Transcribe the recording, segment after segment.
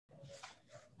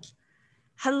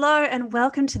Hello and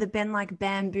welcome to the Bend Like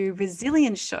Bamboo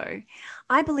Resilience Show.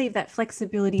 I believe that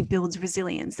flexibility builds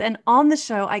resilience, and on the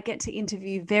show I get to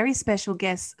interview very special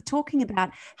guests talking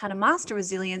about how to master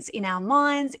resilience in our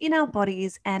minds, in our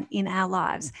bodies and in our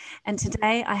lives. And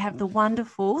today I have the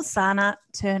wonderful Sana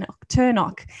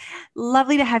Turnock.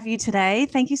 Lovely to have you today.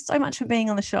 Thank you so much for being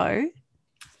on the show.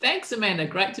 Thanks, Amanda.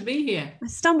 Great to be here. I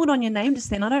stumbled on your name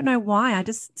just then. I don't know why. I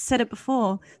just said it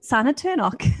before. Sana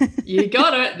Turnock. You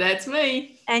got it. That's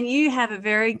me. And you have a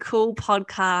very cool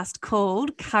podcast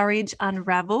called Courage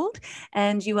Unraveled,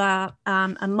 and you are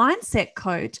a mindset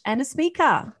coach and a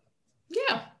speaker.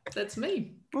 Yeah, that's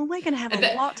me. Well, we're going to have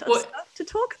a lot of stuff to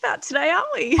talk about today, aren't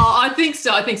we? Oh, I think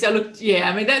so. Look, yeah,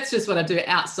 I mean, that's just what I do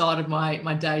outside of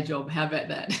my day job. How about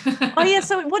that? Oh, yeah.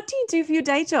 So what do you do for your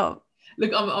day job?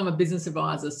 Look, I'm a business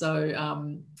advisor, so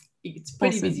it's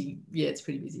pretty busy. Yeah, it's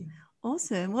pretty busy.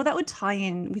 Awesome. Well, that would tie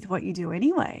in with what you do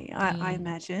anyway, I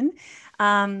imagine.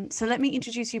 So let me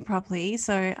introduce you properly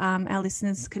so our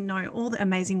listeners can know all the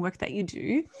amazing work that you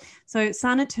do. So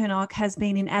Sana Turnock has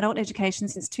been in adult education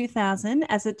since 2000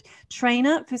 as a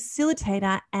trainer,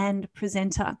 facilitator and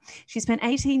presenter. She spent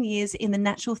 18 years in the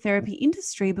natural therapy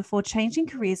industry before changing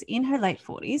careers in her late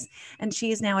 40s, and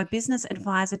she is now a business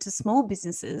advisor to small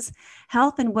businesses.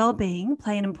 Health and well-being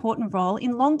play an important role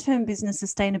in long-term business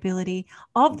sustainability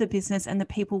of the business and the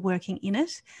people working in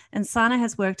it. And Sana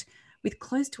has worked with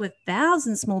close to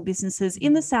 1,000 small businesses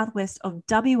in the southwest of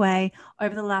WA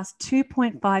over the last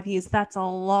 2.5 years. That's a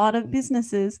lot of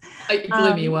businesses. It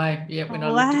blew me away. Yeah, when I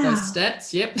looked at those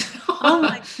stats. Yep. Oh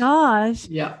my gosh.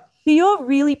 Yeah. So you're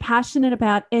really passionate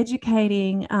about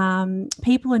educating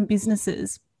people and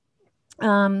businesses.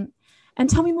 And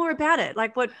tell me more about it.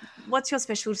 Like what's your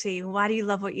specialty? Why do you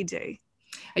love what you do?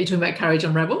 Are you talking about Courage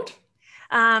Unraveled?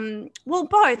 Well,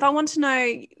 both. I want to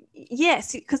know,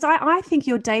 yes, because I think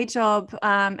your day job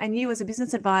and you as a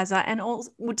business advisor and all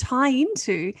would tie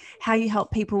into how you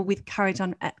help people with Courage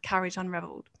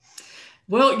Unraveled.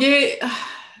 Well, yeah.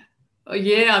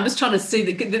 Yeah, I'm just trying to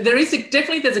see that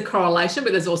there's a correlation,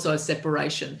 but there's also a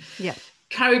separation. Yeah.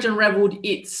 Courage Unraveled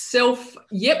itself,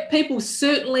 yep,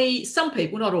 some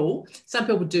people, not all, some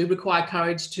people do require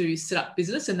courage to set up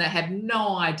business and they have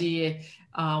no idea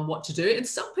what to do. And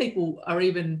some people are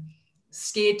even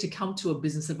scared to come to a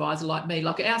business advisor like me.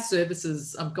 Like our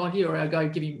services, I'm gone here or I go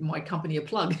giving my company a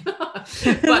plug. but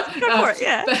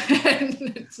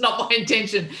it's not my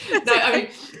intention. No, I mean,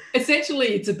 essentially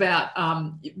it's about,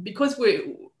 because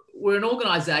we're an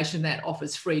organisation that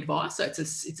offers free advice, so it's a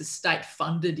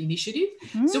state-funded initiative.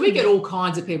 So we get all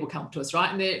kinds of people come to us, right?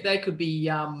 And they could be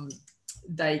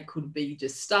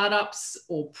just startups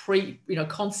or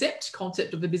concept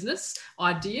of the business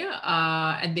idea,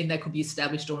 and then they could be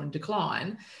established or in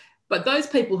decline. But those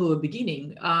people who are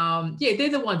beginning, they're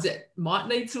the ones that might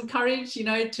need some courage,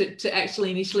 to actually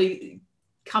initially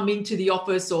come into the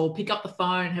office or pick up the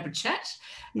phone, have a chat.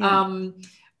 Yeah.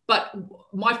 But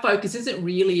my focus isn't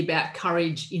really about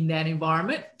courage in that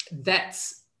environment.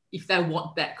 That's if they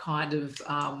want that kind of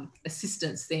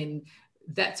assistance, then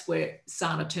that's where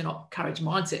Sana Turnock Courage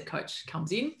Mindset Coach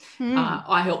comes in.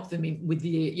 I help them with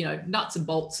the nuts and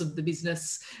bolts of the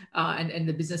business and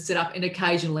the business setup, and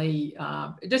occasionally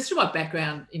just through my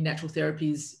background in natural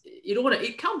therapies,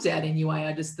 it comes out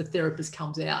anyway. The therapist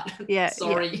comes out. Yeah.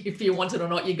 Sorry, if you want it or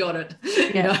not, you got it.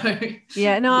 Yeah.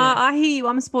 Yeah. No, yeah. I hear you.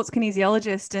 I'm a sports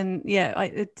kinesiologist, and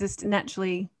it just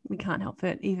naturally we can't help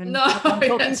it. Even I'm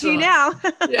talking to you now.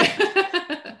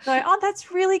 Yeah. So,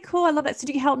 that's really cool. I love that. So,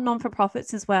 do you help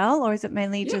non-for-profits as well, or is it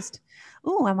mainly just?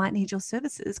 Oh, I might need your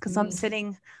services because I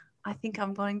think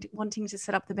I'm wanting to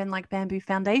set up the Bend Like Bamboo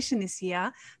Foundation this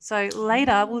year. So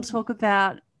later we'll talk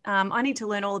about. I need to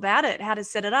learn all about it, how to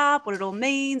set it up, what it all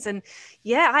means. And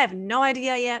I have no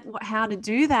idea yet how to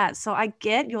do that. So I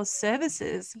get your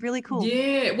services. Really cool.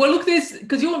 Yeah. Well, look,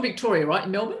 because you're in Victoria, right?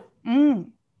 In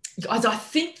Melbourne? I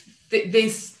think that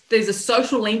there's a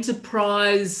social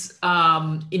enterprise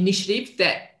initiative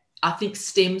that I think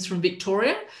stems from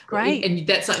Victoria. Great. And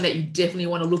that's something that you definitely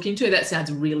want to look into. That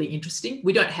sounds really interesting.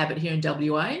 We don't have it here in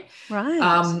WA.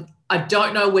 Right. I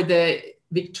don't know whether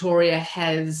Victoria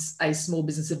has a small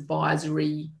business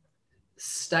advisory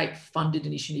state-funded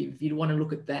initiative. You'd want to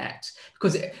look at that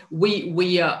because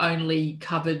we are only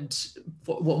covered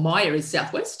for my area is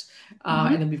Southwest,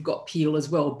 and then we've got Peel as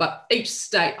well. But each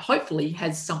state hopefully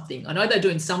has something. I know they do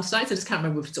in some states. I just can't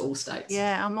remember if it's all states.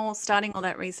 Yeah, I'm all starting all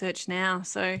that research now.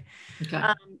 So,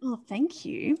 okay. Thank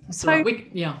you. So, right.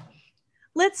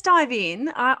 Let's dive in.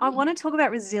 I want to talk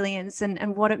about resilience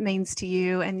and what it means to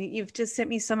you. And you've just sent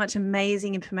me so much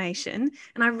amazing information.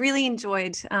 And I really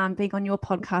enjoyed being on your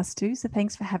podcast too. So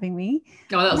thanks for having me.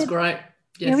 Oh, that was great.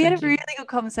 Yeah, Yes, we had a thank you. really good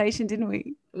conversation, didn't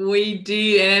we? We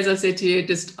do. And as I said to you,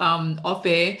 just off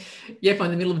air, yep, I'm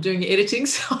in the middle of doing editing.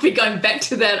 So I'll be going back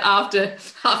to that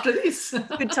after this.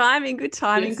 Good timing, good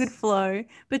Yes. flow.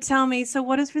 But tell me, so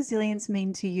what does resilience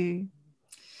mean to you?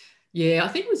 Yeah, I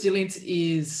think resilience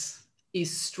is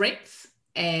strength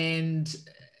and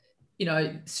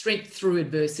strength through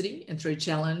adversity and through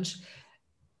challenge.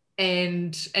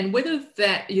 And whether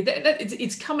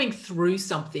it's coming through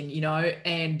something,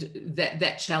 and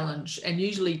that challenge, and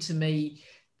usually to me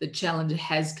the challenge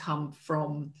has come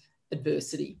from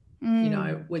adversity,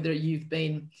 whether you've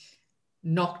been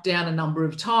knocked down a number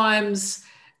of times,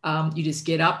 you just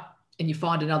get up and you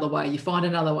find another way, you find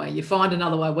another way, you find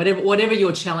another way, whatever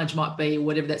your challenge might be,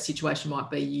 whatever that situation might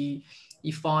be,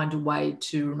 you find a way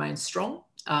to remain strong,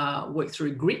 work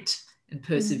through grit and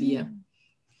persevere.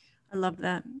 I love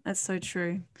that. That's so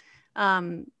true.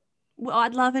 Well,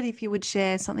 I'd love it if you would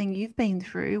share something you've been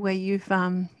through where you've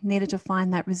needed to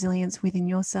find that resilience within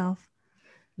yourself.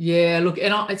 Yeah, look,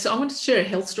 and I want to share a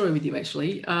health story with you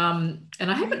actually. And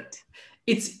I haven't.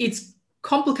 It's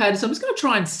complicated, so I'm just going to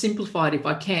try and simplify it if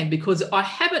I can, because I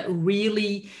haven't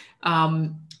really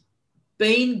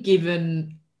been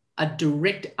given a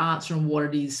direct answer on what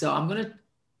it is. So I'm going to,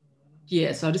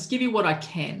 so I'll just give you what I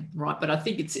can, right? But I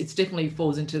think it's definitely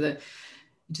falls into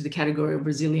the category of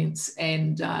resilience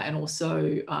and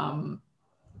also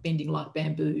bending like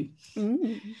bamboo.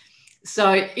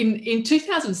 So in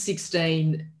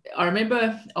 2016, I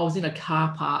remember I was in a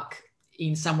car park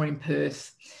somewhere in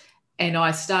Perth, and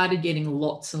I started getting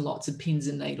lots and lots of pins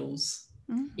and needles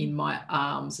in my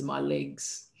arms and my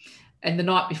legs. And the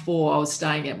night before, I was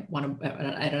staying at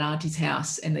an auntie's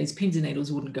house, and these pins and needles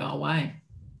wouldn't go away.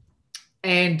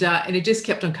 And it just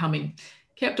kept on coming.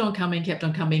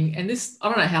 And this, I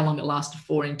don't know how long it lasted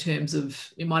for in terms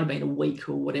of, it might have been a week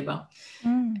or whatever.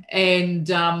 And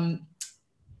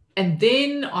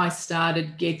then I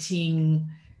started getting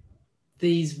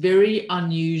these very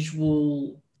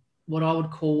unusual, what I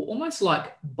would call almost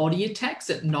like body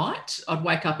attacks at night. I'd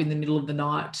wake up in the middle of the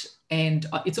night, and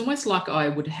it's almost like I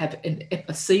would have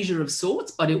a seizure of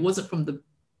sorts, but it wasn't from the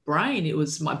brain. It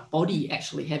was my body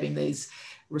actually having these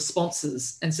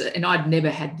responses. And I'd never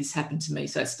had this happen to me.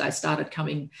 So they started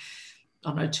coming, I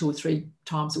don't know, 2 or 3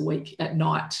 times a week at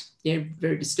night. Yeah,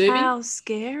 very disturbing. How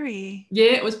scary.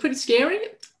 Yeah, it was pretty scary.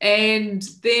 And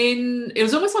then it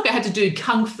was almost like I had to do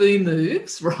kung fu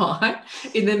moves, right,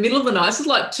 in the middle of the night. This is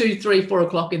like 2, 3, 4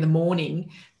 o'clock in the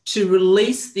morning to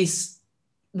release this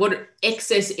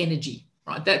excess energy,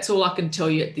 right? That's all I can tell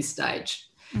you at this stage.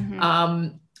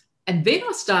 And then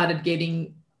I started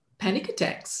getting panic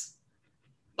attacks.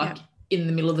 Like in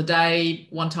the middle of the day,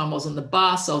 one time I was on the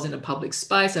bus, I was in a public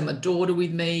space, I had my daughter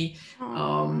with me,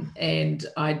 and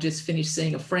I just finished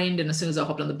seeing a friend, and as soon as I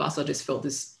hopped on the bus, I just felt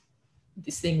this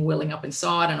thing welling up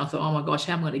inside, and I thought, oh my gosh,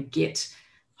 how am I going to get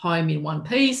home in one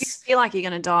piece? You feel like you're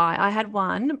going to die. I had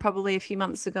one probably a few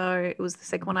months ago. It was the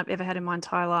second one I've ever had in my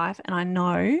entire life, and I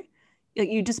know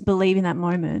you just believe in that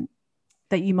moment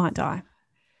that you might die.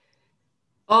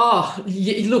 Oh,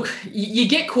 look, you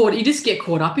just get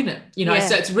caught up in it,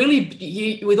 so it's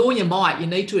really, with all your might, you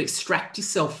need to extract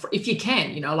yourself if you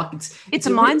can, like it's a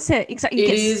mindset. Exactly. You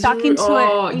get stuck into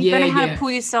it. You don't know how to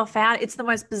pull yourself out. It's the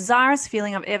most bizarrest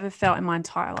feeling I've ever felt in my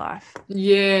entire life.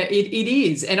 Yeah, it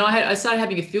is. And I started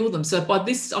having a few of them. So by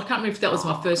this, I can't remember if that was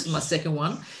my first or my second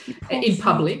one in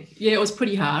public. Yeah, it was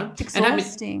pretty hard. It's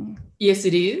exhausting. Yes,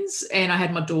 it is. And I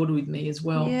had my daughter with me as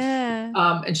well. Yeah.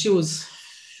 And she was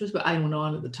about 8 or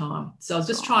 9 at the time. So I was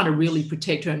just trying to really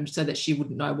protect her, and so that she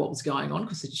wouldn't know what was going on,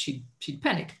 because she'd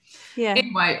panic. Yeah.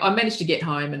 Anyway, I managed to get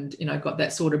home and, got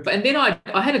that sorted. And then I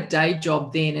had a day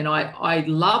job then, and I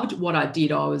loved what I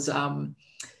did. I was an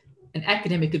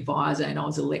academic advisor and I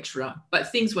was a lecturer,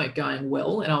 but things weren't going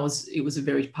well, and it was a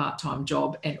very part-time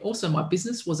job, and also my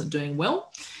business wasn't doing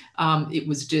well. It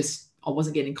was just, I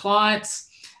wasn't getting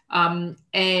clients,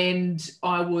 and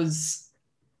I was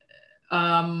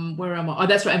where am I? Oh,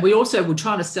 that's right. And we also were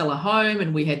trying to sell a home,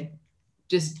 and we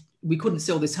couldn't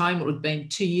sell this home. It had been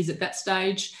 2 years at that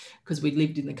stage because we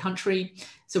lived in the country.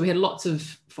 So we had lots of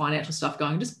financial stuff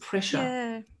going, just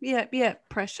pressure. Yeah,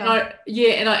 pressure.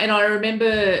 And I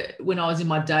remember when I was in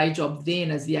my day job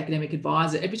then as the academic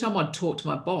advisor, every time I'd talk to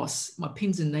my boss, my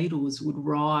pins and needles would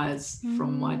rise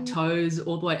from my toes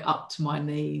all the way up to my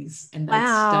knees, and they'd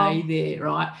stay there,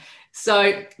 right?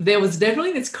 So there was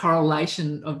definitely this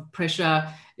correlation of pressure.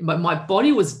 My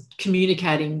body was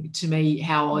communicating to me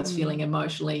how I was feeling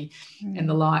emotionally and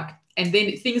the like. And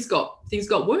then things got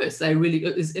worse. They really,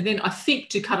 and then I think,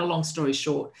 to cut a long story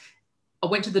short, I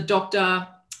went to the doctor.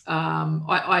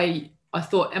 I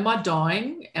thought, am I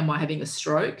dying? Am I having a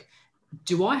stroke?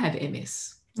 do I have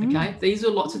MS? Okay, these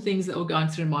are lots of things that were going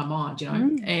through my mind,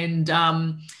 and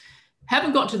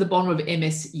haven't got to the bottom of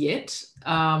MS yet.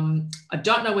 I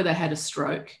don't know whether I had a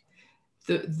stroke.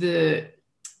 The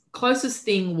closest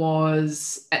thing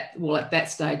was at that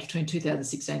stage between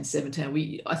 2016 and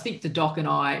 17. I think the doc and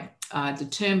I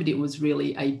determined it was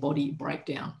really a body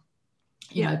breakdown.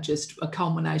 Just a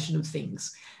culmination of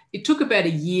things. It took about a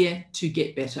year to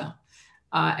get better,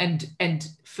 and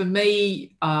for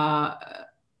me,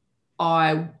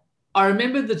 I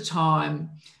remember the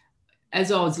time as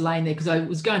I was laying there, because I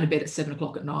was going to bed at 7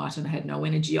 o'clock at night and I had no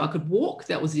energy. I could walk.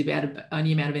 That was the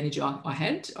only amount of energy I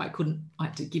had. I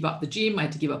had to give up the gym. I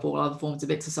had to give up all other forms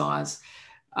of exercise.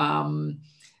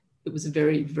 It was a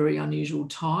very, very unusual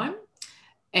time.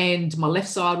 And my left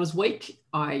side was weak.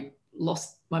 My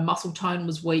muscle tone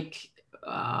was weak.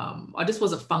 I just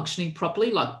wasn't functioning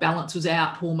properly. Like balance was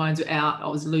out, hormones were out. I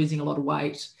was losing a lot of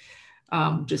weight.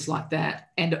 Just like that.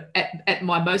 And at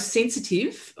my most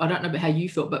sensitive, I don't know how you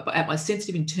felt, but at my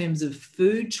sensitive in terms of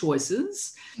food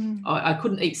choices, I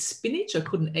couldn't eat spinach. I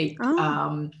couldn't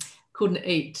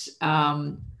eat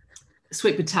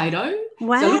sweet potato.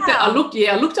 Wow. So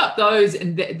I looked up those,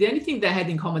 and the only thing they had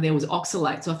in common there was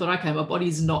oxalates. So I thought, okay, my body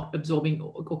is not absorbing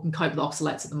or can cope with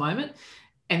oxalates at the moment.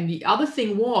 And the other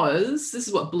thing was, this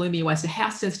is what blew me away, so how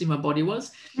sensitive my body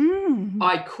was.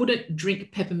 I couldn't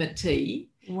drink peppermint tea.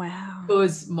 Wow.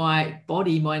 Because my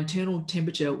internal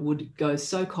temperature would go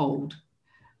so cold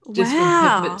just from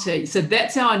peppermint tea. So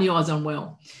that's how I knew I was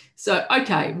unwell. So,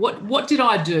 okay, what did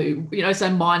I do? So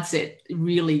mindset,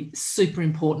 really super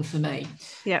important for me.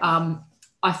 Yeah.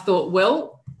 I thought,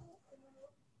 well,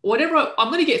 whatever, I'm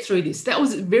going to get through this. That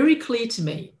was very clear to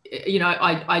me.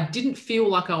 I didn't feel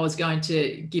like I was going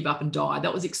to give up and die.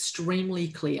 That was extremely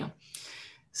clear.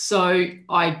 So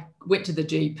I went to the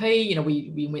GP.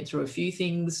 We went through a few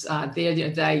things there.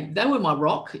 They were my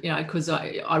rock. Because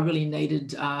I really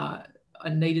needed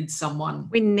someone.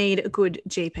 We need a good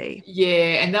GP.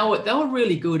 Yeah, and they were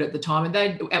really good at the time.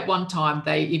 And at one time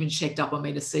they even checked up on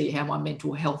me to see how my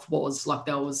mental health was. Like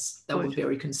they were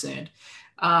very concerned.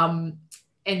 And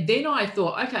then I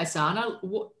thought, okay, Sana,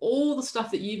 all the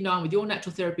stuff that you've known with your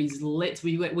natural therapies,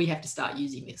 we have to start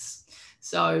using this.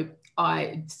 So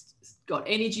I got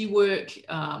energy work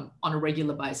on a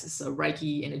regular basis, so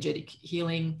Reiki, energetic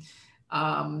healing.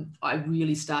 I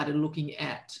really started looking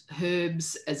at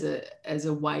herbs as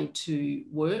a way to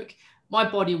work. My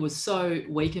body was so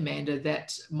weak, Amanda,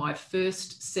 that my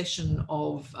first session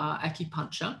of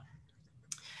acupuncture,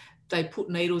 they put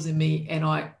needles in me, and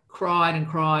I cried and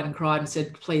cried and cried and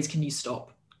said, please, can you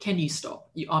stop? Can you stop?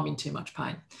 I'm in too much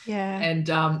pain. Yeah.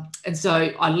 And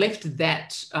so I left that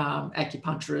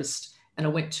acupuncturist, and I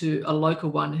went to a local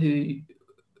one who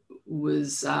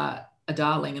was a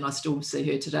darling, and I still see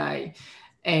her today.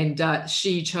 And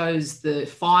she chose the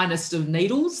finest of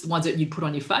needles, the ones that you'd put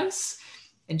on your face.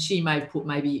 And she may have put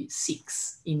maybe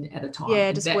 6 in at a time.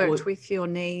 Yeah, just worked with your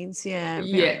needs. Yeah.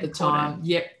 Yeah, at the time.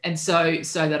 Yep. And so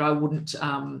that I wouldn't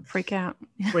freak out.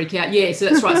 Yeah. So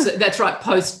that's right. That's right.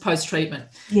 Post treatment.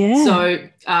 Yeah. So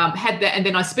had that, and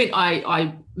then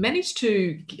I managed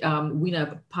to win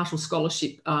a partial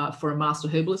scholarship for a master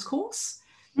herbalist course.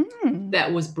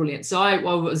 That was brilliant. So I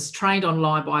was trained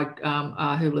online by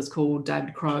a herbalist called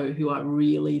David Crow, who I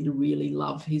really, really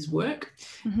love his work.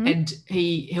 And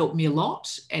he helped me a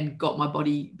lot and got my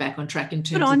body back on track in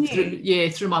terms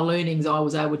of through my learnings. I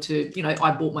was able to,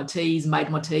 I bought my teas, made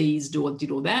my teas,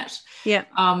 did all that. Yeah.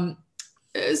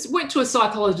 Went to a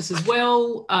psychologist as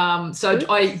well. So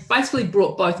I basically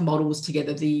brought both models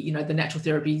together, the natural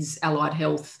therapies, allied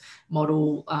health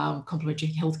model, complementary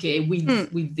healthcare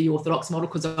with the orthodox model,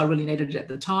 because I really needed it at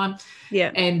the time.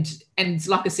 Yeah. And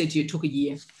like I said to you, it took a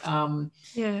year.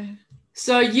 Yeah.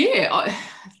 So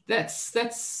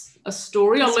that's a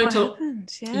story. That's I learned what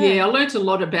happened. Yeah. I learned a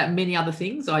lot about many other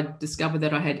things. I discovered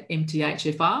that I had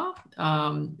MTHFR.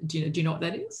 Do you know what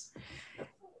that is?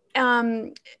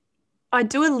 I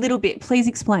do a little bit. Please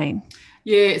explain.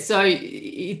 Yeah, so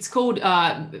it's called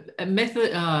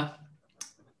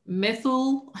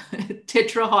methyl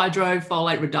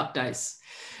tetrahydrofolate reductase,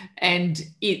 and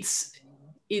it's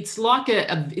like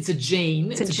it's a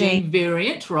gene. It's a gene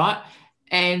variant, right?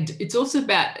 And it's also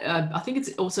about I think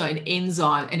it's also an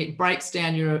enzyme, and it breaks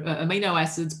down your amino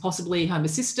acids, possibly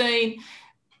homocysteine.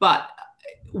 But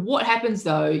what happens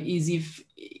though is if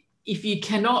you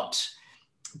cannot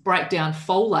break down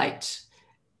folate,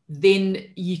 then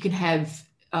you can have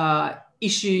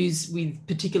issues with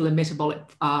particular metabolic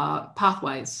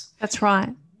pathways. That's right.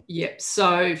 Yep.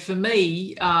 So for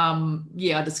me,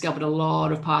 I discovered a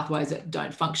lot of pathways that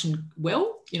don't function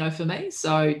well, for me.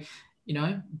 So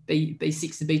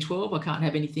B6 and B12. I can't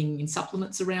have anything in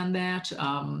supplements around that.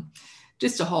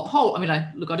 Just a whole. I mean,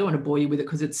 I don't want to bore you with it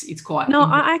because it's quite. No,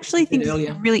 I actually think this is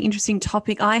a really interesting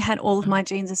topic. I had all of my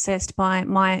genes assessed by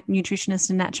my nutritionist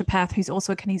and naturopath, who's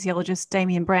also a kinesiologist,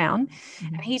 Damien Brown,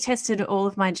 and he tested all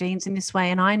of my genes in this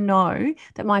way. And I know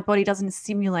that my body doesn't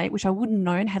stimulate, which I wouldn't have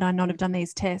known had I not have done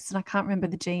these tests. And I can't remember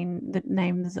the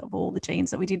names of all the genes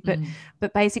that we did,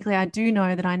 but basically, I do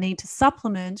know that I need to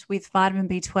supplement with vitamin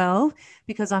B12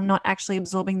 because I'm not actually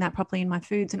absorbing that properly in my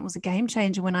foods. And it was a game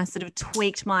changer when I sort of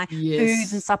tweaked my foods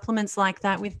and supplements like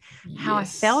that with how I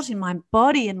felt in my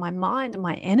body and my mind and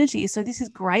my energy. So this is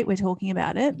great. We're talking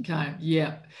about it. Okay.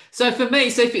 Yeah. So for me,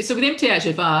 so with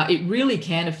MTHFR, it really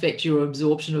can affect your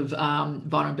absorption of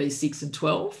vitamin B6 and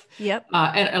 12. Yep.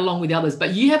 And along with others,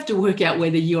 but you have to work out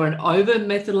whether you're an over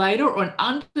methylator or an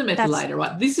under methylator,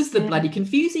 right? This is the bloody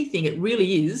confusing thing. It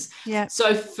really is. Yeah.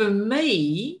 So for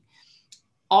me,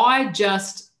 I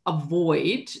just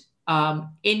avoid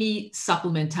any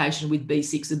supplementation with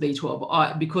B6 and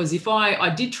B12 because if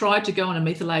I did try to go on a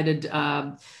methylated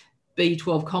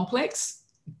B12 complex,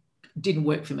 didn't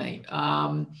work for me.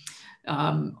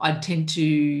 I tend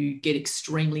to get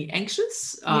extremely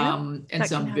anxious, and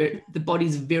so the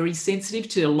body's very sensitive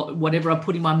to whatever I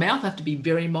put in my mouth. I have to be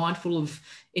very mindful of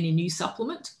any new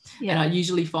supplement, and I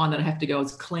usually find that I have to go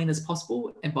as clean as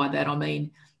possible, and by that I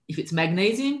mean if it's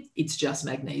magnesium, it's just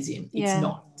magnesium. It's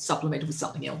not supplemented with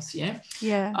something else. So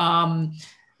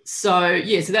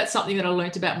that's something that I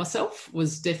learned about myself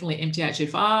was definitely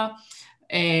MTHFR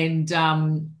and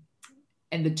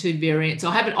the two variants.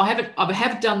 I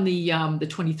have done the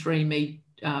 23andMe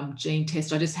gene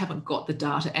test. I just haven't got the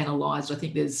data analysed. I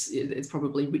think there's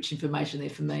probably rich information there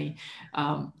for me.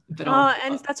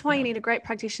 That's why you need a great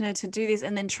practitioner to do this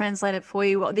and then translate it for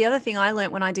you. Well, the other thing I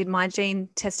learned when I did my gene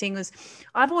testing was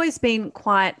I've always been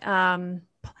quite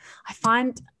I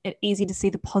find it easy to see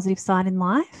the positive side in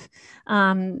life.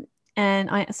 And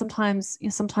I sometimes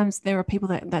there are people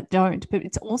that don't, but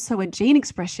it's also a gene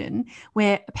expression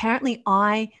where apparently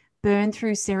I burn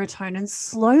through serotonin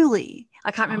slowly. I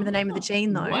can't remember the name of the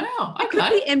gene though. Wow. Okay. It could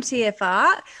be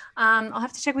MTFR. I'll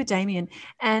have to check with Damien.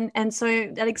 And so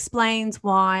that explains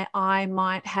why I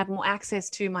might have more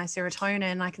access to my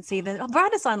serotonin. I can see the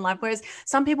brighter side in life, whereas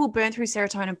some people burn through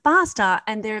serotonin faster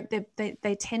and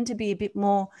they tend to be a bit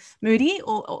more moody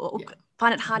or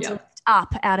find it hard to lift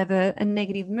up out of a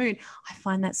negative mood. I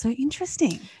find that so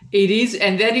interesting. It is,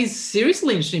 and that is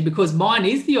seriously interesting because mine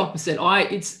is the opposite.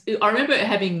 I remember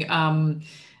having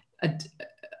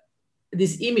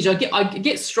this image. I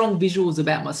get strong visuals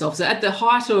about myself. So at the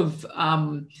height of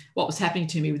what was happening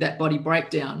to me with that body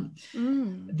breakdown,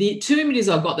 the two images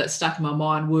I got that stuck in my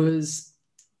mind was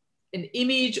an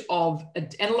image of an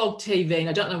analog TV, and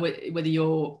I don't know whether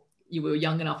you were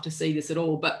young enough to see this at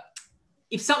all, but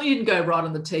if something didn't go right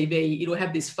on the TV, it'll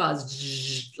have this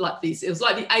fuzz like this. It was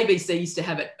like the ABC used to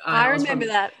have it. I remember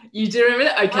that. You do remember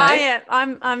that? Okay. Yeah,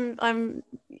 I'm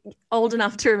old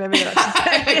enough to remember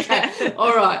that. Okay.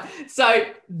 All right. So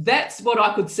that's what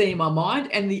I could see in my mind.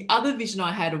 And the other vision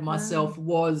I had of myself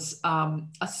was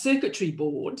a circuitry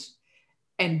board,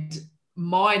 and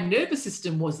my nervous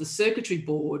system was the circuitry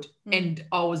board, and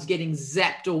I was getting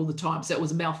zapped all the time. So it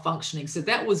was malfunctioning. So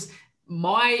that was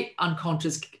my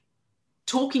unconscious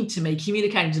talking to me,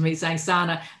 communicating to me, saying,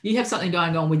 Sana, you have something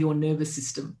going on with your nervous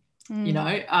system.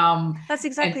 That's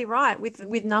exactly right. With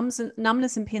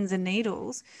numbness and pins and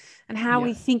needles, and how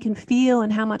we think and feel,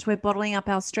 and how much we're bottling up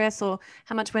our stress, or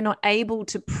how much we're not able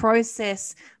to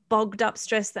process bogged up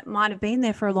stress that might have been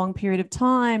there for a long period of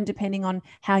time, depending on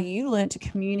how you learned to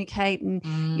communicate and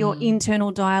your internal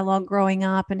dialogue growing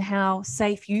up, and how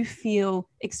safe you feel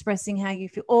expressing how you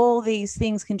feel. All these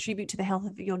things contribute to the health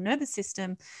of your nervous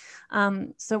system.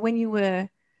 So when you were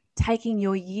taking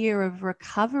your year of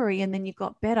recovery and then you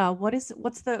got better, what are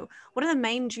the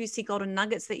main juicy golden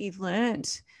nuggets that you've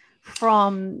learned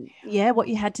from what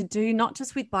you had to do, not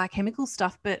just with biochemical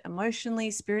stuff, but emotionally,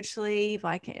 spiritually,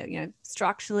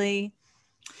 structurally?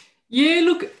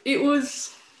 Look, it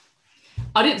was,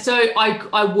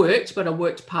 I worked, but I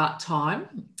worked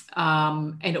part-time,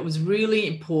 and it was really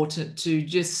important to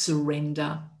just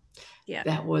surrender.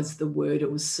 That was the word.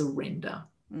 It was surrender.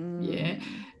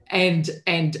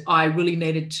 And I really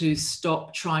needed to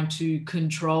stop trying to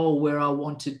control where I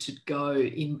wanted to go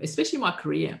in, especially my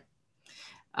career.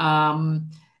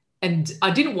 And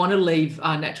I didn't want to leave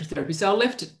natural therapy. So I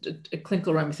left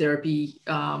clinical aromatherapy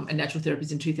and natural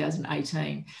therapies in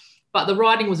 2018. But the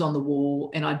writing was on the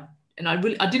wall, and I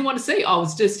didn't want to see. I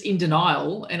was just in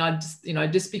denial, and I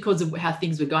just because of how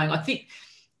things were going. I think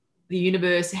the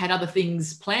universe had other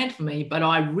things planned for me, but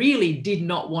I really did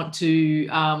not want to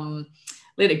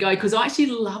let it go, because I actually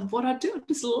love what I do. I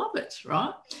just love it,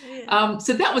 right? Yeah.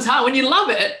 So that was hard. When you love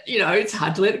it, it's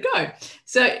hard to let it go.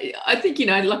 So I think,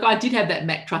 like I did have that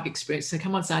Mack truck experience. So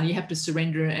come on, son, you have to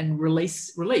surrender and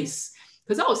release.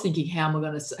 Because I was thinking, how are we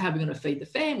going to feed the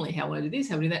family? How am I going to do this?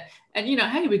 How am I going to do that?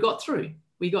 And, hey, we got through.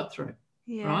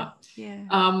 Yeah. Right.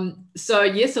 Yeah. So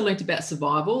yes, I learned about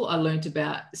survival. I learned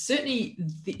about, certainly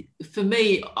for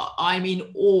me, I'm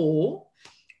in awe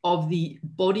of the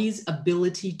body's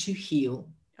ability to heal.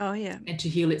 Oh yeah. And to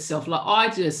heal itself. Like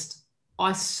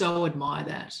I so admire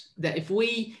that if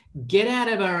we get out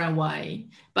of our own way,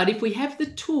 but if we have the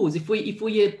tools, if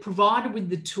we are provided with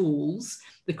the tools,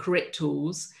 the correct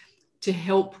tools to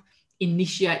help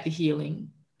initiate the healing,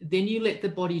 then you let the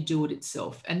body do it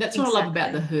itself. And that's what I love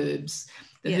about the herbs.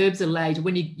 The herbs are laid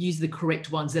when you use the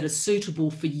correct ones that are suitable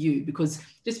for you, because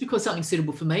just because something's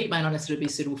suitable for me, it may not necessarily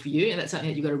be suitable for you. And that's something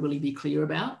that you've got to really be clear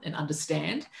about and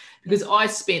understand, because I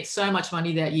spent so much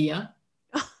money that year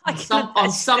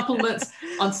on supplements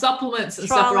and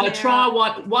stuff. Where I try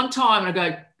one time and I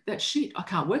go, that shit, I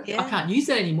can't work. I can't use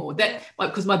that anymore.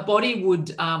 Because my body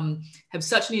would have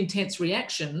such an intense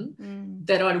reaction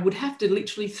that I would have to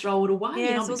literally throw it away.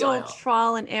 Yeah, so it was all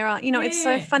trial and error. It's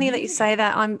so funny that you say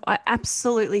that. I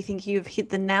absolutely think you've hit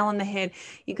the nail on the head.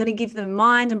 You've got to give the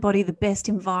mind and body the best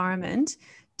environment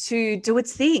to do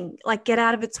its thing, like get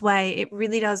out of its way. It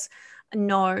really does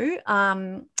know.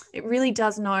 It really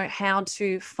does know how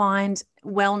to find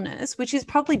wellness, which is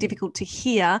probably difficult to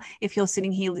hear if you're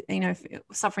sitting here,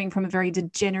 suffering from a very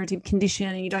degenerative condition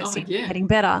and you don't see it getting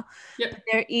better. Yep.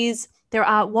 But there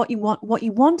are what you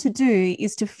want to do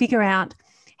is to figure out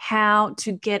how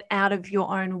to get out of your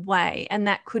own way, and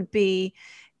that could be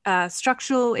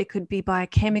structural, it could be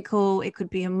biochemical, it could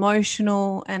be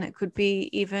emotional, and it could be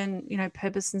even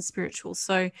purpose and spiritual.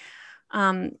 So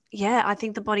I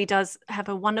think the body does have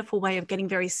a wonderful way of getting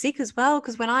very sick as well.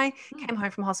 Because when I came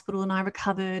home from hospital and I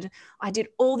recovered, I did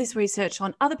all this research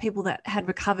on other people that had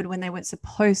recovered when they weren't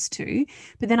supposed to.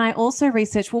 But then I also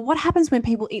researched, well, what happens when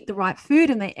people eat the right food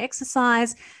and they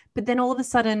exercise? But then all of a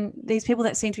sudden, these people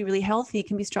that seem to be really healthy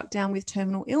can be struck down with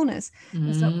terminal illness.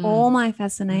 And so all my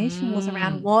fascination was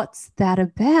around what's that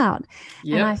about?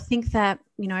 Yep. And I think that,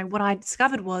 what I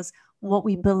discovered was what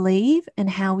we believe and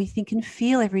how we think and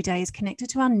feel every day is connected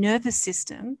to our nervous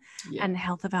system and the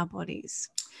health of our bodies.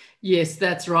 Yes,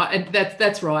 that's right. And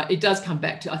that's right. It does come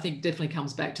back to, I think definitely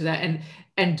comes back to that.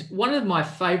 And one of my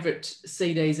favorite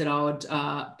CDs that I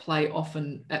would play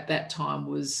often at that time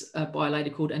was by a lady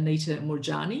called Anita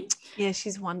Murjani. Yeah,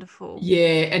 she's wonderful.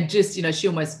 Yeah. And just, she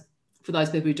almost, for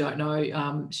those people who don't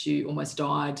know, she almost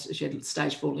died. She had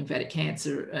stage 4 lymphatic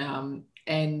cancer.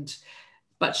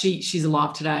 But she's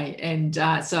alive today. And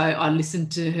so I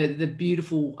listened to her, the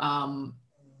beautiful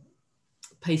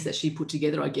piece that she put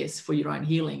together, I guess, for your own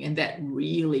healing. And that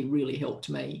really, really helped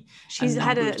me. She's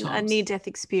had a near-death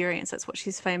experience. That's what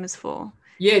she's famous for.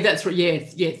 Yeah, that's right.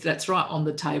 Yeah, that's right, on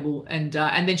the table. And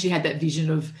then she had that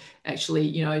vision of actually,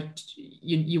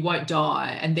 you won't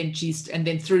die. And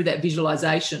then through that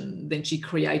visualization, then she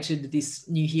created this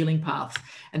new healing path.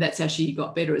 And that's how she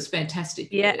got better. It's fantastic.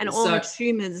 Yeah, and all the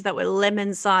tumors that were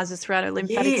lemon sizes throughout her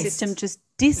lymphatic system just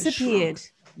disappeared.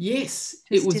 Yes,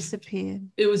 disappeared.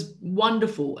 It was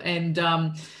wonderful and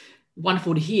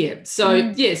wonderful to hear.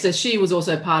 So so she was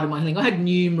also part of my healing. I had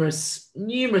numerous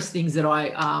things that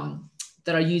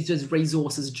I used as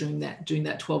resources during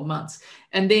that 12 months.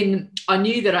 And then I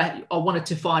knew that I wanted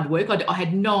to find work. I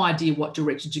had no idea what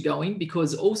direction to go in,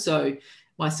 because also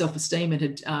my self-esteem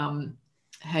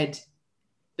had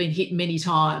been hit many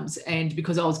times, and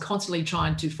because I was constantly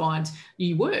trying to find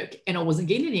new work and I wasn't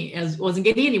getting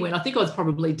anywhere. And I think I was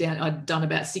probably I'd done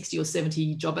about 60 or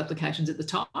 70 job applications at the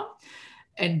time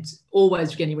and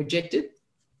always getting rejected.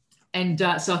 And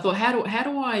so I thought, how do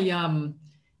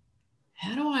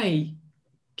I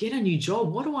get a new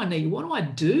job? What do I need? What do I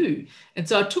do? And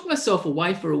so I took myself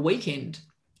away for a weekend,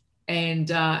 and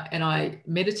I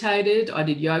meditated. I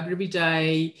did yoga every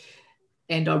day,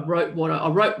 and I wrote what I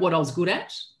was good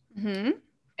at. Mm-hmm.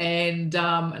 And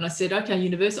I said, okay,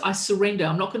 universe, I surrender.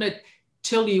 I'm not going to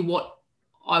tell you what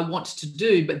I want to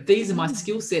do, but these are my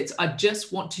skill sets. I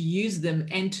just want to use them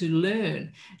and to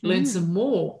learn some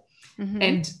more. Mm-hmm.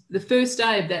 And the first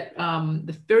day of that,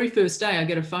 the very first day, I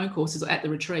get a phone call. So at the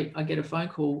retreat, I get a phone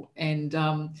call, and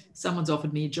someone's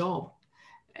offered me a job.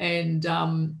 And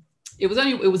it was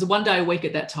a 1 day a week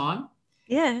at that time.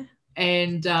 Yeah.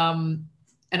 And I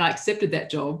accepted that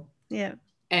job. Yeah.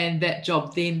 And that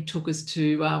job then took us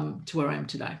to where I am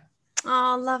today.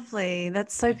 Oh, lovely.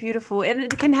 That's so beautiful. And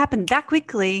it can happen that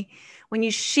quickly when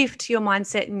you shift your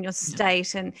mindset and your Yeah.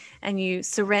 state and you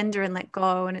surrender and let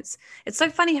go. And it's so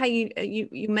funny how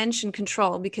you mentioned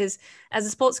control, because as a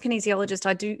sports kinesiologist,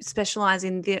 I do specialize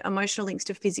in the emotional links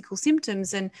to physical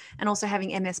symptoms, and also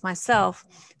having MS myself.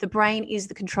 The brain is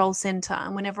the control center.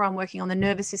 And whenever I'm working on the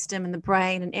nervous system and the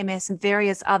brain and MS and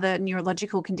various other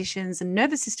neurological conditions and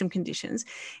nervous system conditions,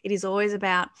 it is always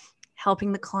about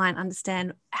helping the client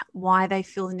understand why they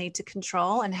feel the need to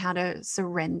control and how to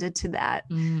surrender to that.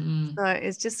 Mm-hmm. So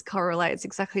it just correlates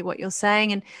exactly what you're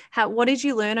saying. And what did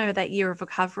you learn over that year of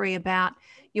recovery about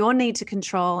your need to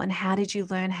control, and how did you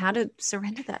learn how to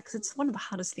surrender that? Because it's one of the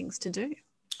hardest things to do.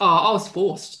 Oh, I was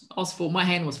forced. My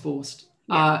hand was forced.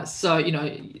 Yeah. So,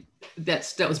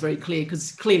 that was very clear,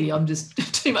 because clearly I'm just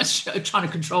too much trying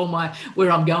to control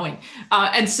where I'm going.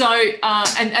 And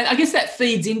I guess that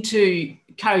feeds into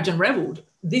Courage Unraveled.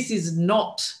 This is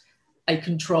not a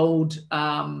controlled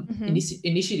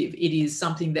initiative. It is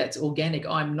something that's organic.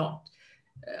 I'm not.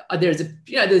 I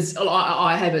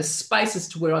have a space as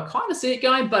to where I kind of see it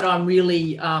going, but I'm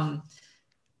really.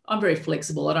 I'm very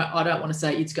flexible. I don't want to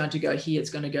say it's going to go here, it's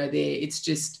going to go there. It's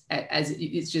just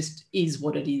it just is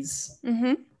what it is.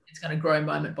 Mm-hmm. It's going to grow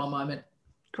moment by moment.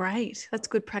 Great. That's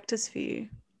good practice for you.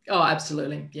 Oh,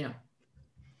 absolutely. Yeah.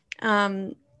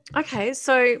 Okay.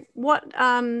 So what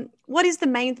is the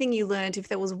main thing you learned, if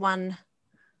there was one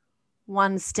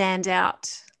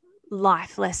standout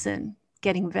life lesson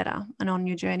getting better and on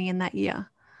your journey in that year?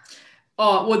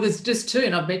 Oh, well, there's just two,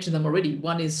 and I've mentioned them already.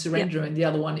 One is surrender, Yep. and the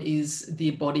other one is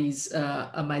the body's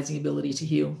amazing ability to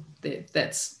heal.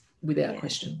 That's without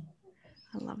question.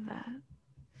 I love that.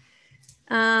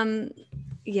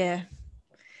 Yeah.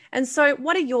 And so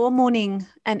what are your morning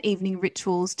and evening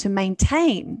rituals to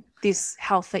maintain this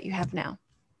health that you have now?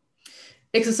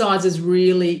 Exercise is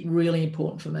really, really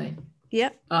important for me.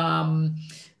 Yep.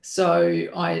 So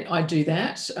I do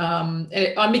that.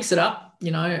 I mix it up,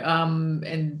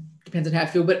 and depends on how I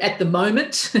feel. But at the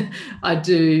moment, I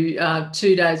do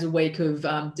 2 days a week of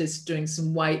just doing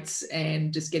some weights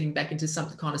and just getting back into some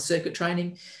kind of circuit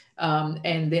training.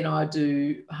 And then I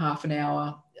do half an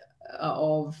hour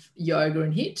of yoga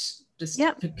and HIIT, just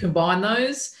to combine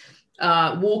those.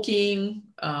 Walking,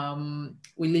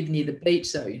 we live near the beach,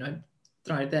 so,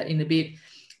 throw that in a bit.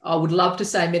 I would love to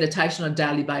say meditation on a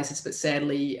daily basis, but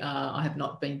sadly, I have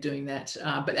not been doing that.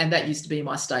 And that used to be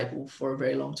my staple for a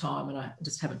very long time, and I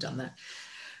just haven't done that.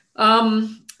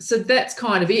 So that's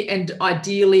kind of it. And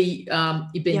ideally,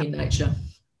 being in nature.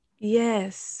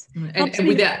 Yes. And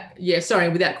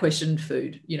without question,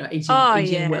 food.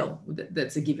 Eating well.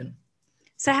 That's a given.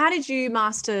 So how did you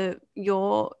master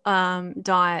your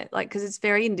diet? Like, because it's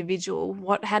very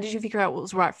individual. How did you figure out what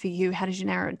was right for you? How did you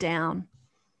narrow it down?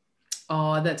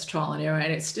 Oh, that's trial and error,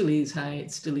 and it still is. Hey,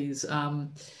 it still is.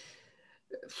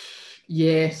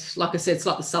 Yeah, like I said, it's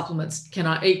like the supplements. Can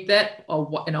I eat that?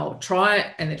 I'll try it,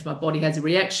 and if my body has a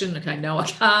reaction, okay, no, I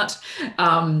can't.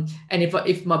 And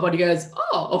if my body goes,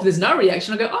 if there's no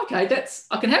reaction, I go, okay,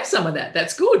 I can have some of that.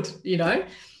 That's good,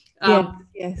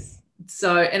 Yes.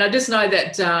 So, and I just know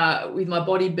that with my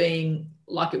body being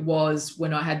like it was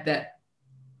when I had that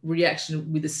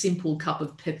reaction with a simple cup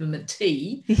of peppermint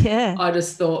tea, I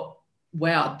just thought,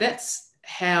 wow, that's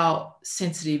how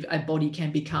sensitive a body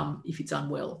can become if it's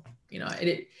unwell, and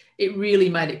it really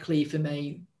made it clear for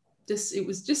me. There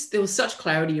was such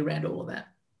clarity around all of that.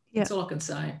 That's all I can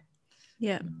say.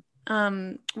 Yeah.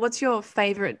 What's your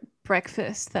favorite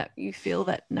breakfast that you feel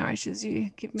that nourishes you?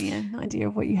 Give me an idea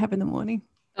of what you have in the morning.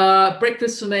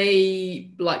 Breakfast for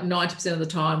me, like 90% of the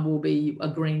time, will be a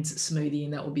greens smoothie,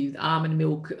 and that will be with almond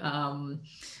milk,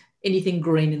 anything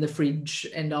green in the fridge,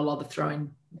 and I'll either throw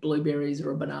in blueberries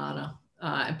or a banana,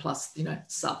 and plus,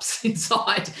 sups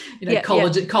inside,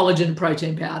 collagen,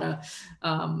 protein powder,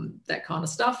 that kind of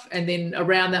stuff. And then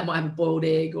around that, I might have a boiled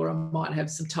egg, or I might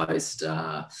have some toast,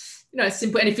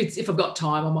 simple. And if I've got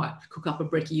time, I might cook up a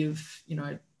brekkie of,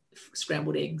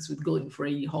 scrambled eggs with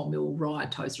gluten-free wholemeal rye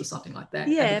toast or something like that.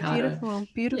 Yeah, avocado.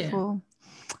 Beautiful.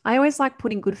 Yeah. I always like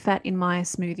putting good fat in my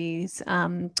smoothies.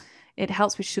 It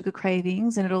helps with sugar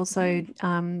cravings, and it also,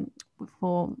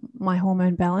 for my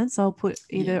hormone balance, I'll put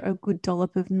either a good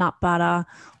dollop of nut butter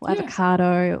or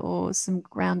avocado or some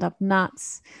ground up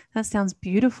nuts. That sounds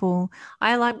beautiful.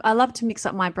 I love to mix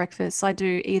up my breakfast. I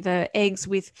do either eggs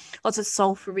with lots of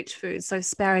sulfur-rich foods, so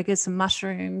asparagus and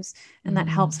mushrooms, and that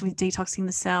helps with detoxing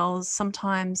the cells.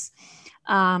 Sometimes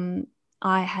I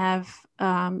have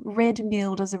Red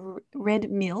Mill does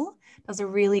a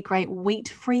really great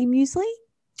wheat-free muesli.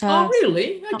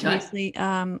 Really? Okay. Not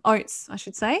muesli, oats, I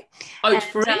should say. Oat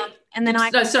free? And then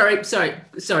no, sorry.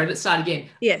 Let's start again.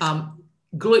 Yes.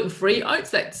 Gluten-free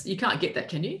oats. You can't get that,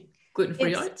 can you?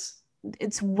 Gluten-free oats.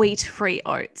 It's wheat-free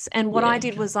oats. And what I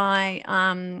did was I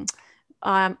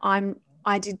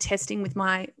did testing with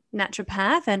my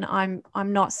naturopath, and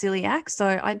I'm not celiac,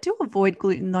 so I do avoid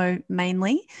gluten though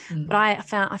mainly. But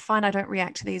I find I don't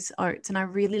react to these oats, and I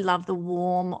really love the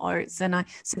warm oats, and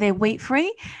so they're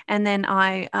wheat-free. And then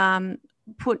I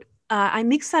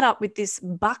mix that up with this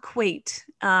buckwheat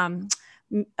oat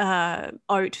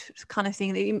kind of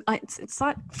thing. It's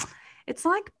like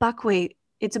buckwheat.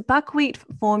 It's a buckwheat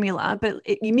formula, but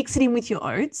you mix it in with your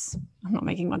oats. I'm not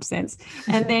making much sense.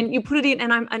 And then you put it in,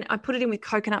 and I put it in with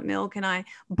coconut milk, and I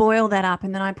boil that up,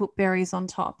 and then I put berries on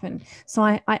top. And so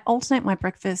I alternate my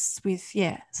breakfasts with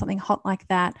something hot like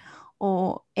that,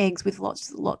 or eggs with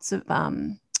lots of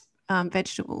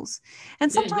vegetables.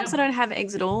 And sometimes I don't have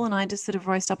eggs at all, and I just sort of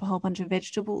roast up a whole bunch of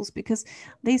vegetables, because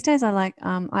these days I like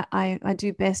I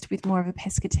do best with more of a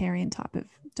pescatarian type of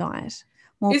diet.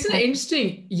 Isn't it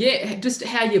interesting? Yeah, just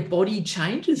how your body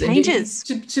changes. And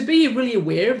to be really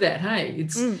aware of that. Hey,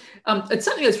 it's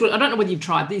something that's really, I don't know whether you've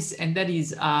tried this, and that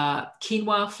is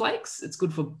quinoa flakes. It's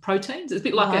good for proteins. It's a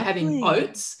bit like having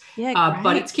oats,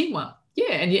 but it's quinoa.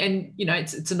 Yeah, and you know,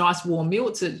 it's a nice warm meal.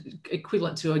 It's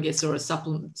equivalent to, I guess, or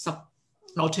an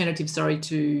alternative,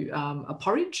 to a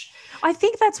porridge. I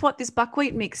think that's what this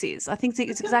buckwheat mix is. I think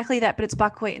it's exactly that, but it's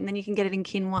buckwheat, and then you can get it in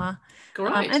quinoa.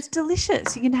 Great. And it's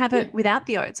delicious. You can have it without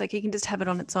the oats. Like, you can just have it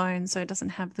on its own, so it doesn't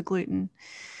have the gluten.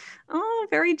 Oh,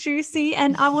 very juicy.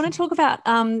 And I want to talk about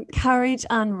Courage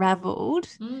Unraveled.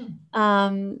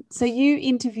 So you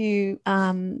interview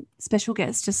special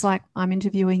guests, just like I'm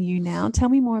interviewing you now. Tell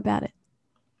me more about it.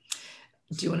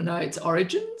 Do you want to know its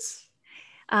origins?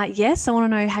 Yes, I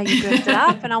want to know how you birthed it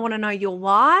up, and I want to know your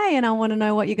why, and I want to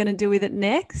know what you're going to do with it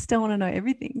next. I want to know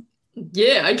everything.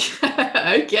 Yeah,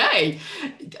 okay.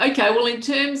 Well, in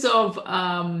terms of,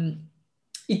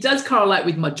 it does correlate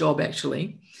with my job,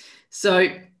 actually. So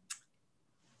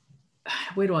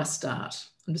where do I start?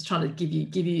 I'm just trying to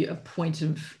give you a point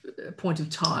of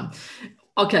time.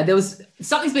 Okay,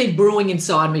 something's been brewing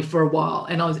inside me for a while,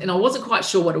 and I wasn't quite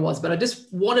sure what it was, but I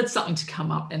just wanted something to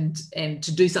come up and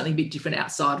to do something a bit different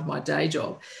outside of my day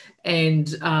job,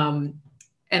 and I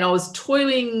was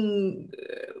toiling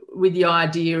with the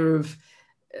idea of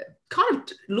kind of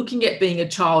looking at being an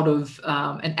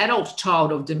adult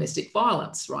child of domestic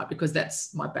violence, right? Because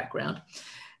that's my background,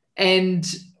 and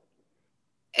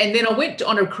then I went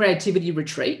on a creativity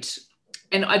retreat,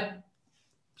 and I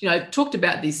talked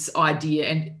about this idea,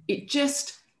 and it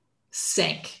just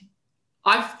sank.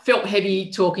 I felt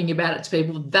heavy talking about it to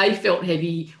people. They felt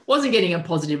heavy, wasn't getting a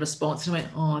positive response. And I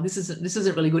went, oh, this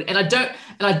isn't really good. And I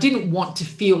didn't want to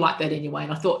feel like that anyway.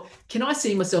 And I thought, can I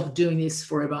see myself doing this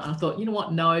forever? And I thought, you know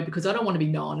what? No, because I don't want to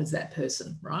be known as that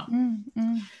person, right?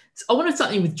 So I wanted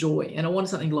something with joy, and I wanted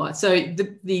something light. So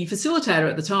the facilitator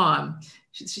at the time,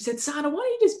 she said, Sana, why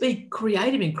don't you just be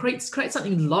creative and create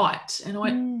something light? And I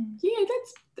went, yeah,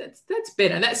 that's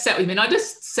better. And that sat with me. And I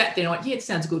just sat there and I went, yeah, it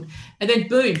sounds good. And then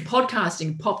boom,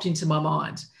 podcasting popped into my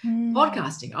mind.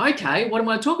 Podcasting. Okay, what am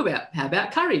I going to talk about? How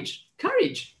about courage?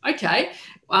 Courage. Okay.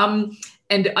 And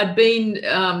I'd been,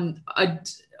 I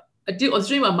was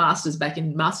doing my master's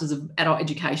Masters of Adult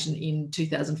Education in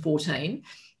 2014.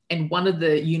 And one of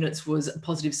the units was a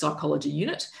positive psychology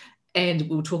unit. And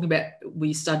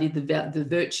we studied the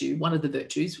virtue, one of the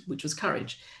virtues, which was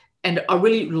courage. And I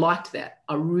really liked that.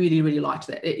 I really, really liked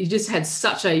that. It just had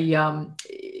such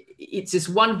it's just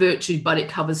one virtue, but it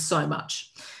covers so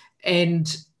much. And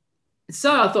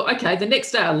so I thought, okay, the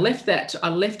next day I left that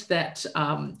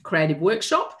creative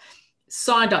workshop,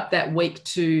 signed up that week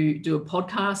to do a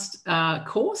podcast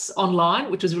course online,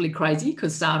 which was really crazy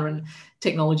because Sana and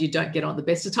technology don't get on the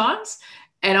best of times.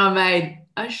 And I made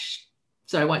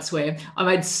so I won't swear. I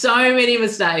made so many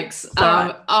mistakes.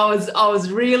 I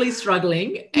was really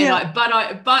struggling, and but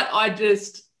I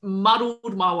just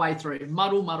muddled my way through.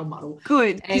 Muddle.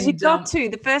 Good, because you got to.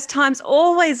 The first time's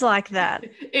always like that.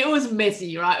 It was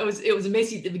messy, right? It was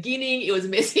messy at the beginning. It was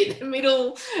messy at the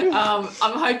middle. I'm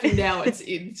hoping now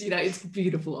it's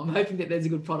beautiful. I'm hoping that there's a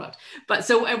good product. But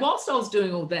so whilst I was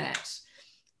doing all that,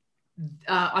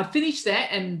 I finished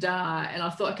that, and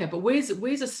I thought, okay, but where's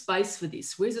a space for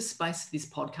this? Where's a space for this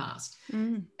podcast?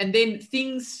 And then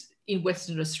things in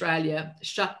Western Australia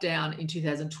shut down in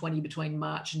 2020 between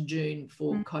March and June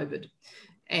for COVID,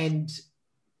 and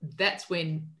that's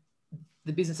when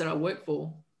the business that I work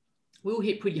for will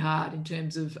hit pretty hard in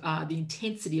terms of the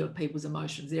intensity of people's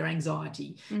emotions, their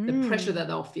anxiety, the pressure that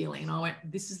they were feeling. And I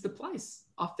went, this is the place.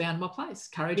 I found my place.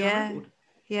 Courage Unraveled.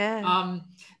 Yeah.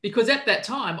 Because at that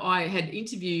time I had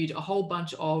interviewed a whole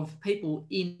bunch of people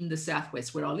in the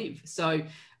Southwest where I live. So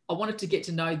I wanted to get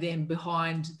to know them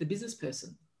behind the business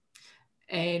person.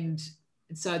 And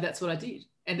so that's what I did.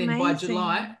 And then by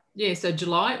July, so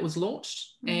July it was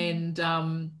launched. And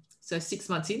so 6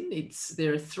 months in,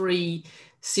 there are 3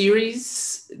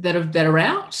 series that are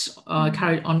out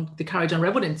on the Courage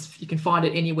Unraveled, and you can find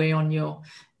it anywhere on your,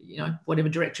 whatever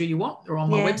directory you want, or on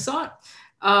my website.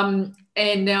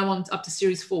 And now I'm up to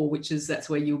series 4, that's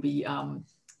where you'll be.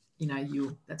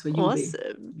 That's where you'll be.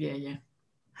 Yeah.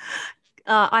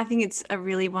 I think it's a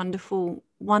really wonderful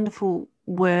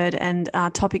word and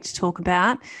topic to talk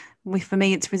about. For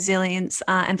me, it's resilience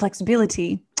and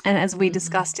flexibility. And as we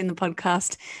discussed in the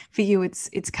podcast, for you,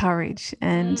 it's courage.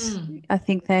 And I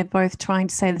think they're both trying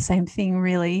to say the same thing,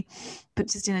 really, but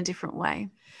just in a different way.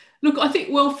 Look, I think,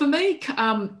 well, for me,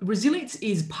 resilience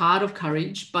is part of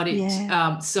courage, but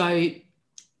it's like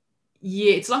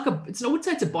I wouldn't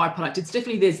say it's a byproduct. It's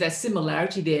definitely, there's that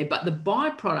similarity there, but the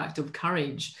byproduct of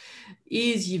courage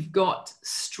is you've got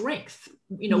strength.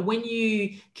 When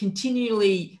you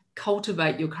continually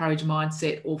cultivate your courage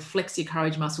mindset, or flex your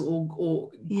courage muscle,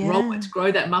 or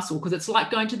grow that muscle, because it's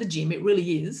like going to the gym. It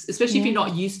really is, especially if you're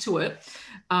not used to it.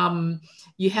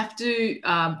 You have to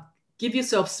give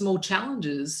yourself small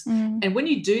challenges. And when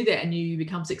you do that and you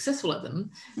become successful at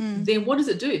them, then what does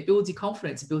it do? It builds your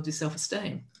confidence, it builds your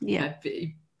self-esteem.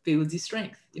 It builds your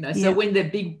strength. So when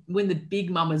the big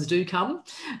mamas do come,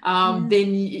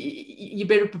 then you're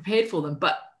better prepared for them.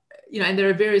 But and there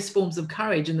are various forms of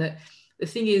courage, and the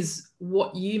thing is,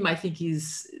 what you may think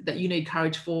is that you need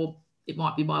courage for, it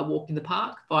might be by a walk in the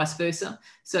park, vice versa.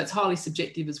 So it's highly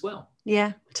subjective as well.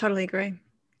 Yeah, totally agree.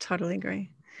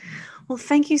 Well,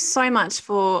 thank you so much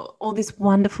for all this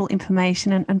wonderful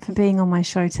information and for being on my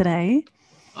show today.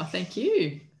 Oh, thank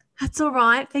you. That's all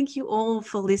right. Thank you all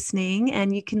for listening.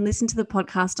 And you can listen to the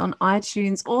podcast on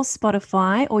iTunes or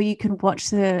Spotify, or you can watch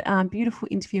the beautiful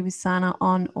interview with Sana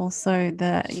on also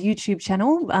the YouTube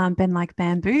channel, Ben Like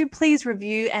Bamboo. Please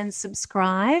review and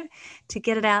subscribe to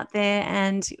get it out there.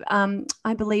 And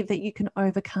I believe that you can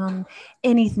overcome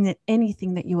anything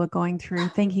that you are going through.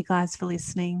 Thank you guys for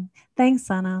listening. Thanks,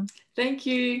 Sana. Thank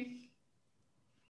you.